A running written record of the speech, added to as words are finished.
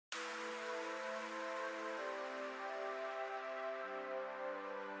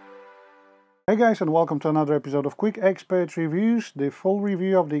Hey guys, and welcome to another episode of Quick Expert Reviews. The full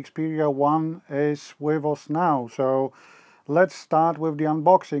review of the Xperia 1 is with us now, so let's start with the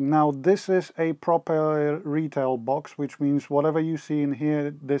unboxing. Now this is a proper retail box, which means whatever you see in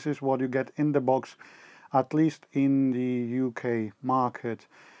here, this is what you get in the box, at least in the UK market.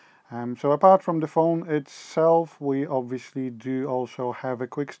 So apart from the phone itself, we obviously do also have a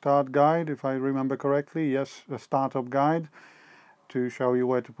quick start guide, if I remember correctly. Yes, a startup guide to show you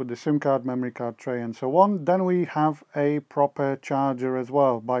where to put the SIM card, memory card tray and so on. Then we have a proper charger as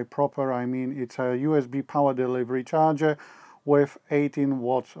well. By proper I mean it's a USB power delivery charger with 18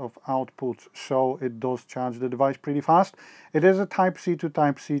 watts of output, so it does charge the device pretty fast. It is a Type-C to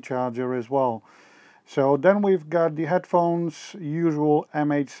Type-C charger as well. So then we've got the headphones, usual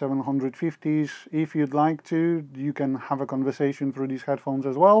MH750s. If you'd like to, you can have a conversation through these headphones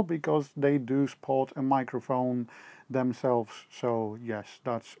as well, because they do support a microphone themselves. So yes,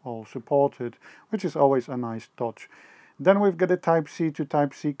 that's all supported, which is always a nice touch. Then we've got a Type-C to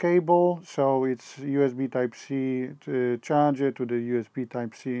Type-C cable, so it's USB Type-C charger to the USB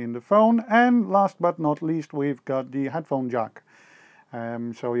Type-C in the phone. And last but not least, we've got the headphone jack.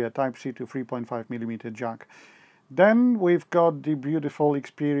 So yeah, Type-C to 3.5mm jack. Then we've got the beautiful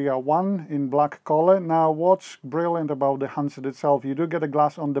Xperia 1 in black color. Now what's brilliant about the handset itself, you do get a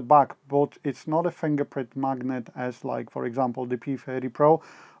glass on the back, but it's not a fingerprint magnet as like, for example, the P30 Pro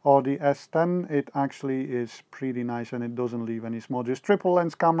or the S10. It actually is pretty nice and it doesn't leave any smudges. Triple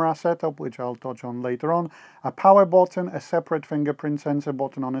lens camera setup, which I'll touch on later on. A power button, a separate fingerprint sensor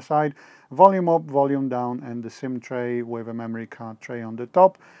button on the side, volume up, volume down, and the SIM tray with a memory card tray on the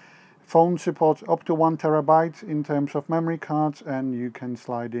top. Phone supports up to 1 terabyte in terms of memory cards, and you can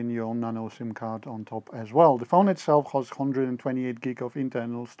slide in your nano SIM card on top as well. The phone itself has 128 gig of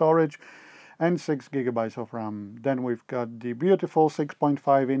internal storage and 6 gigabytes of RAM. Then we've got the beautiful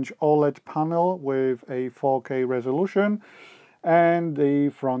 6.5-inch OLED panel with a 4K resolution and the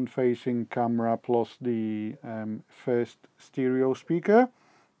front-facing camera plus the first stereo speaker.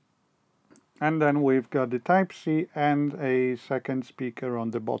 And then we've got the Type-C and a second speaker on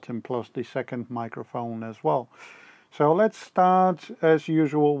the bottom, plus the second microphone as well. So let's start as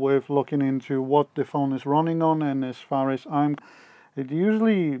usual with looking into what the phone is running on. And as far as it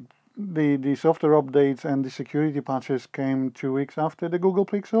usually, the software updates and the security patches came 2 weeks after the Google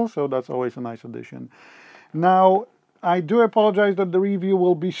Pixel, so that's always a nice addition. Now, I do apologize that the review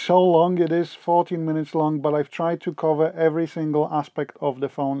will be so long. It is 14 minutes long, but I've tried to cover every single aspect of the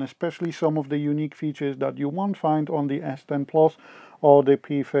phone, especially some of the unique features that you won't find on the S10 Plus or the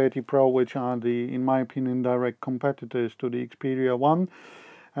P30 Pro, which are the, in my opinion, direct competitors to the Xperia 1.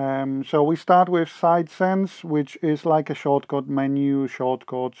 So we start with Side Sense, which is like a shortcut menu,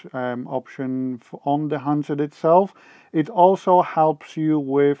 shortcut option on the handset itself. It also helps you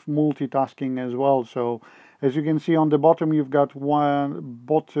with multitasking as well. So as you can see on the bottom, you've got one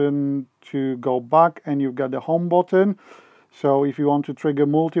button to go back and you've got the home button. So if you want to trigger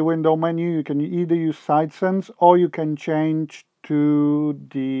multi-window menu, you can either use Side Sense or you can change to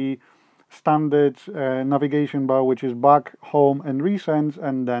the standard navigation bar, which is back, home and recents,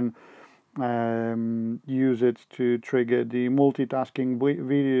 and then use it to trigger the multitasking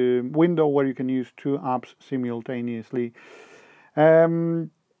window where you can use 2 apps simultaneously.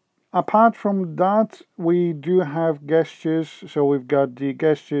 Apart from that, we do have gestures. So we've got the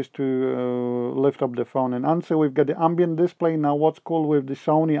gestures to lift up the phone and answer. We've got the ambient display. Now what's cool with the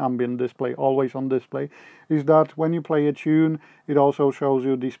Sony ambient display, always on display, is that when you play a tune, it also shows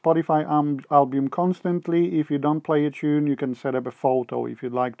you the Spotify album constantly. If you don't play a tune, you can set up a photo if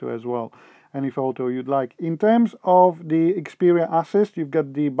you'd like to as well. Any photo you'd like. In terms of the Xperia Assist, you've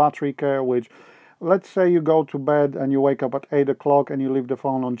got the battery care, which, let's say you go to bed and you wake up at 8 o'clock and you leave the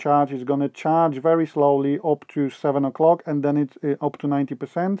phone on charge. It's going to charge very slowly up to 7 o'clock, and then it's up to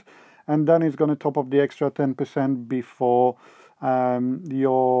 90%, and then it's going to top up the extra 10% before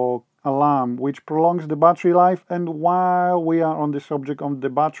your alarm, which prolongs the battery life. And while we are on the subject of the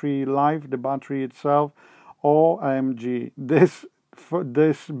battery life, the battery itself, OMG, this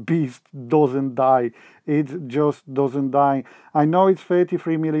beast doesn't die. It just doesn't die. I know it's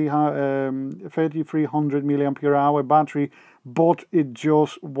 3300 milliampere hour battery, but it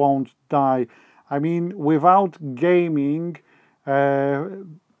just won't die. I mean, without gaming,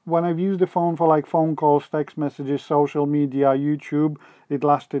 when I've used the phone for like phone calls, text messages, social media, YouTube, it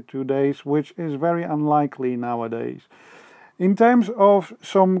lasted 2 days, which is very unlikely nowadays. In terms of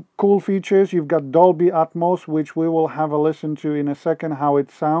some cool features, you've got Dolby Atmos, which we will have a listen to in a second how it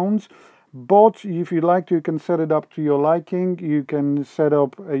sounds. But if you like to, you can set it up to your liking. You can set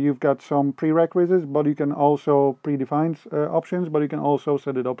up, you've got some prerequisites, but you can also predefined options, but you can also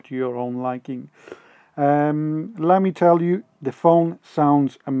set it up to your own liking. Let me tell you, the phone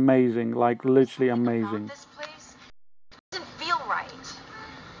sounds amazing, like literally amazing. This place doesn't feel right.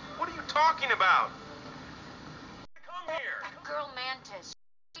 What are you talking about? Come here. That girl Mantis.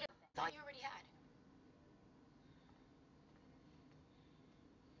 I thought you already had.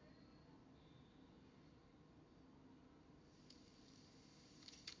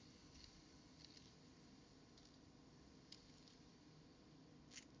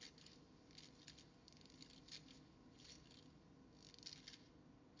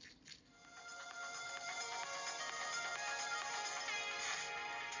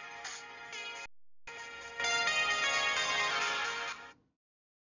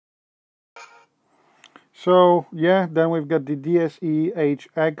 So yeah, then we've got the DSE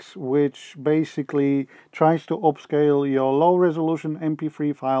HX, which basically tries to upscale your low resolution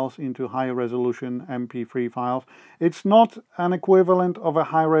MP3 files into high resolution MP3 files. It's not an equivalent of a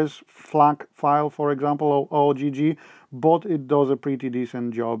high-res FLAC file, for example, or OGG, but it does a pretty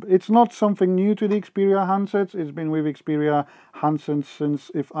decent job. It's not something new to the Xperia handsets. It's been with Xperia handsets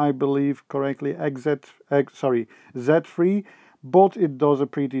since, if I believe correctly, Z3. But it does a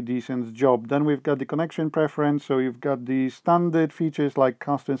pretty decent job. Then we've got the connection preference, so you've got the standard features like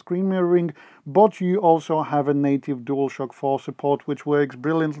custom screen mirroring, but you also have a native DualShock 4 support, which works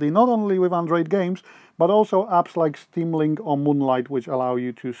brilliantly not only with Android games, but also apps like Steam Link or Moonlight, which allow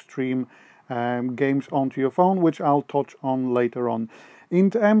you to stream games onto your phone, which I'll touch on later on. In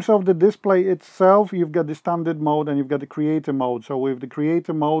terms of the display itself, you've got the standard mode and you've got the creator mode. So with the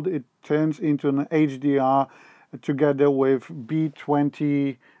creator mode, it turns into an HDR together with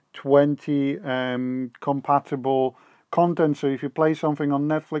B2020 compatible content. So if you play something on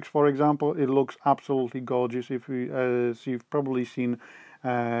Netflix, for example, it looks absolutely gorgeous. If you, as you've probably seen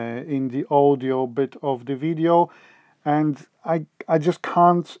in the audio bit of the video, and I just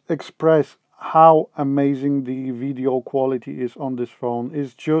can't express how amazing the video quality is on this phone.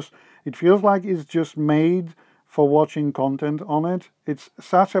 It's just, it feels like it's just made for watching content on it. It's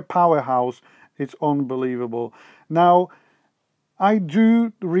such a powerhouse. It's unbelievable. Now, I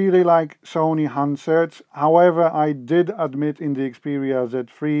do really like Sony handsets. However, I did admit in the Xperia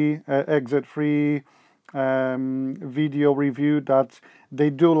XZ3 video review that they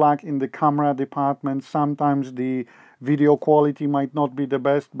do lack in the camera department. Sometimes the video quality might not be the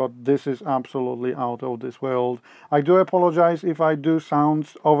best, but this is absolutely out of this world. I do apologize if I do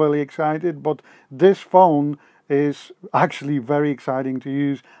sound overly excited, but this phone is actually very exciting to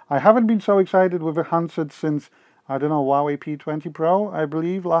use. I haven't been so excited with a handset since, I don't know, Huawei P20 Pro, I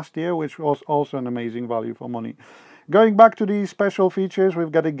believe, last year, which was also an amazing value for money. Going back to the special features, we've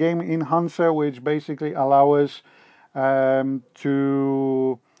got a game enhancer, which basically allows us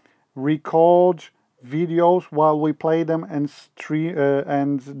to record videos while we play them and stream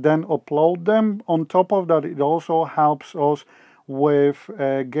and then upload them. On top of that, it also helps us with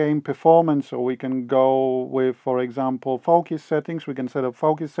game performance, so we can go with, for example, focus settings. We can set up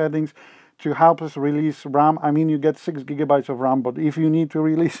focus settings to help us release RAM. I mean, you get 6 GB of RAM, but if you need to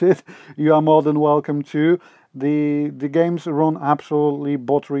release it, you are more than welcome to. The games run absolutely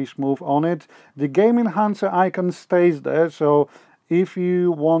buttery smooth on it. The game enhancer icon stays there, so if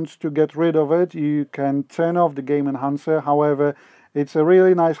you want to get rid of it, you can turn off the game enhancer. However, it's a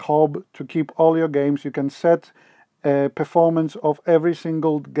really nice hub to keep all your games. You can set performance of every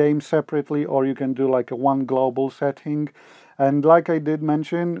single game separately, or you can do like a one global setting. And like I did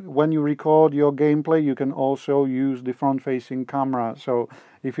mention, when you record your gameplay, you can also use the front-facing camera. So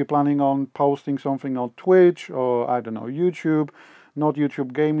if you're planning on posting something on Twitch or, I don't know, YouTube, not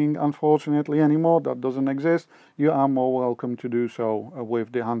YouTube Gaming, unfortunately, anymore, that doesn't exist, you are more welcome to do so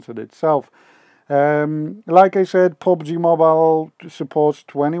with the handset itself. Like I said, PUBG Mobile supports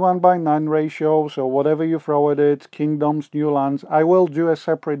 21:9 ratio, so whatever you throw at it, Kingdoms, New Lands, I will do a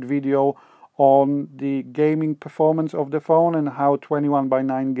separate video on the gaming performance of the phone and how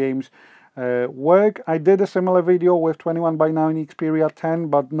 21:9 games work. I did a similar video with 21:9 Xperia 10,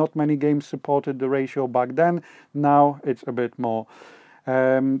 but not many games supported the ratio back then. Now it's a bit more.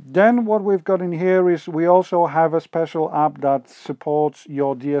 Then what we've got in here is we also have a special app that supports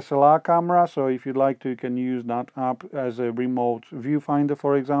your DSLR camera. So if you'd like to, you can use that app as a remote viewfinder,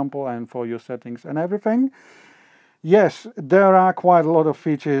 for example, and for your settings and everything. Yes, there are quite a lot of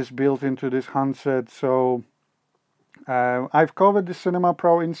features built into this handset. So I've covered the Cinema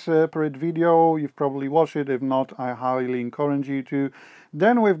Pro in separate video. You've probably watched it. If not, I highly encourage you to.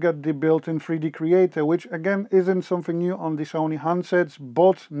 Then we've got the built-in 3D creator, which again isn't something new on the Sony handsets,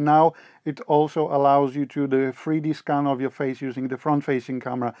 but now it also allows you to do the 3D scan of your face using the front-facing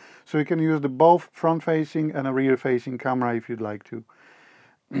camera. So you can use the both front-facing and a rear-facing camera if you'd like to.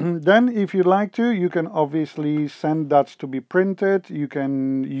 Then if you'd like to, you can obviously send that to be printed. You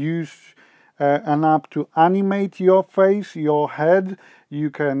can use an app to animate your face, your head. You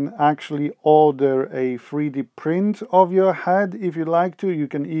can actually order a 3D print of your head if you like to. You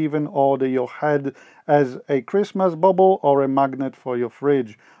can even order your head as a Christmas bubble or a magnet for your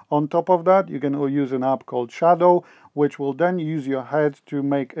fridge. On top of that, you can use an app called Shadow, which will then use your head to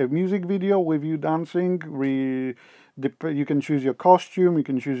make a music video with you dancing. You can choose your costume, you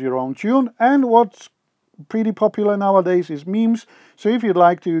can choose your own tune, and what's pretty popular nowadays is memes. So if you'd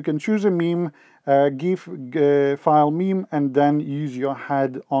like to, you can choose a meme, GIF file meme, and then use your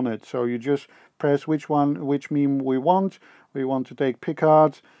head on it. So you just press which meme we want. We want to take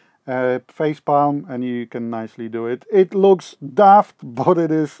Picard, facepalm, and you can nicely do it. It looks daft, but it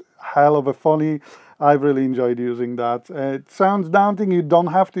is hell of a funny. I've really enjoyed using that. It sounds daunting, you don't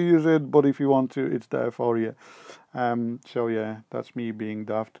have to use it, but if you want to, it's there for you. So yeah, that's me being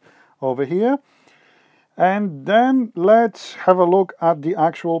daft over here. And then let's have a look at the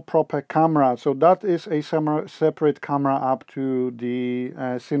actual proper camera. So that is a separate camera app to the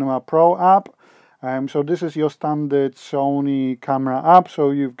Cinema Pro app. So this is your standard Sony camera app.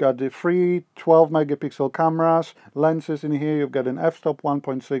 So you've got the three 12 megapixel cameras, lenses in here. You've got an f-stop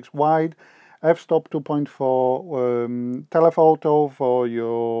 1.6 wide, f-stop 2.4 telephoto for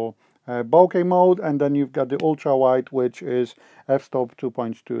your bokeh mode, and then you've got the ultra wide, which is f-stop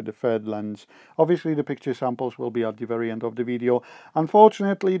 2.2, the third lens. Obviously the picture samples will be at the very end of the video.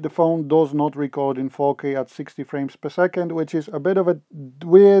 Unfortunately, the phone does not record in 4K at 60 frames per second, which is a bit of a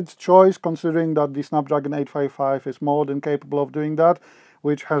weird choice considering that the Snapdragon 855 is more than capable of doing that,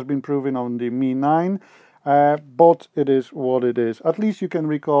 which has been proven on the Mi 9. But it is what it is. At least you can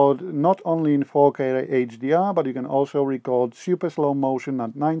record not only in 4K HDR, but you can also record super slow motion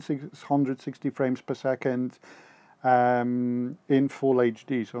at 960 frames per second in full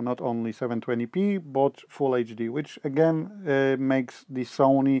HD. So not only 720p, but full HD, which again makes the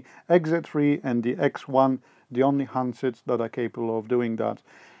Sony XZ3 and the X1 the only handsets that are capable of doing that.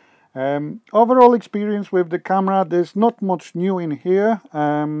 Overall experience with the camera, there's not much new in here.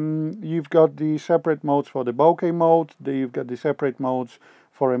 You've got the separate modes for the bokeh mode, you've got the separate modes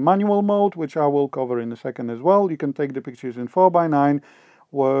for a manual mode, which I will cover in a second as well. You can take the pictures in 4:9,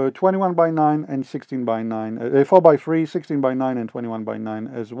 21:9 and 16:9, 4:3, 16:9 and 21:9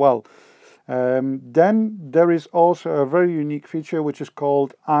 as well. Then there is also a very unique feature which is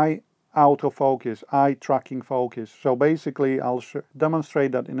called eye autofocus, eye tracking focus. So basically I'll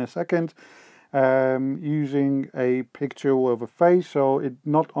demonstrate that in a second using a picture with a face. So it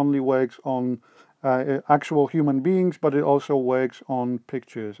not only works on actual human beings, but it also works on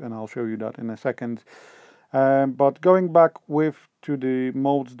pictures, and I'll show you that in a second. But going back to the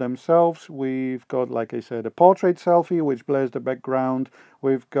modes themselves, we've got, like I said, a portrait selfie which blurs the background.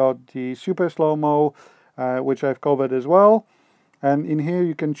 We've got the super slow-mo which I've covered as well. And in here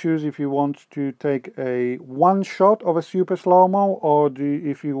you can choose if you want to take a one shot of a super slow-mo, or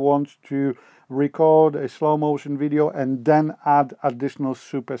if you want to record a slow motion video and then add additional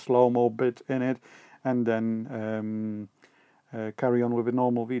super slow-mo bit in it, and then carry on with a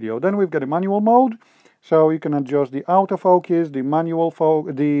normal video. Then we've got a manual mode, so you can adjust the autofocus, the manual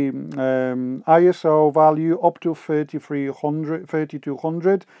the ISO value up to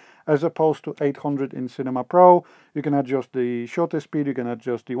 3200 as opposed to 800 in Cinema Pro. You can adjust the shutter speed, you can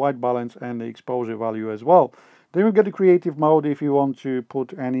adjust the white balance and the exposure value as well. Then we get the creative mode if you want to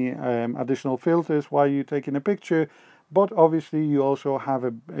put any additional filters while you're taking a picture. But obviously you also have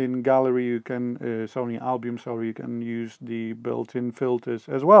in gallery, you can Sony album, so you can use the built-in filters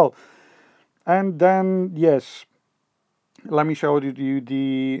as well. And then yes, let me show you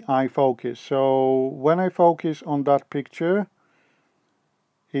the eye focus. So when I focus on that picture,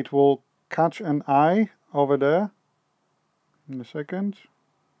 it will catch an eye over there in a second.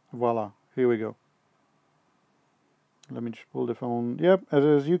 Voila, here we go. Let me just pull the phone. Yep,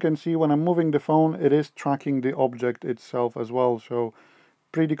 as you can see, when I'm moving the phone, it is tracking the object itself as well. So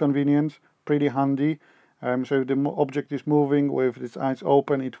pretty convenient, pretty handy. So if the object is moving with its eyes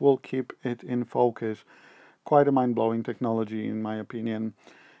open, it will keep it in focus. Quite a mind-blowing technology in my opinion.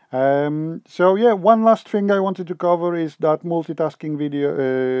 So yeah, one last thing I wanted to cover is that multitasking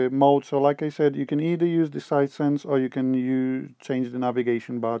video mode. So like I said, you can either use the side sense or you can change the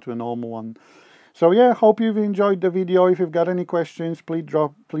navigation bar to a normal one. So yeah, hope you've enjoyed the video. If you've got any questions, please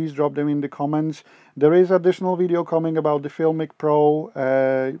drop them in the comments. There is additional video coming about the Filmic Pro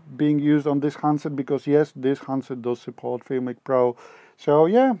being used on this handset, because yes, this handset does support Filmic Pro. So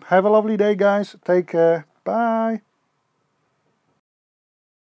yeah, have a lovely day guys, take care, bye.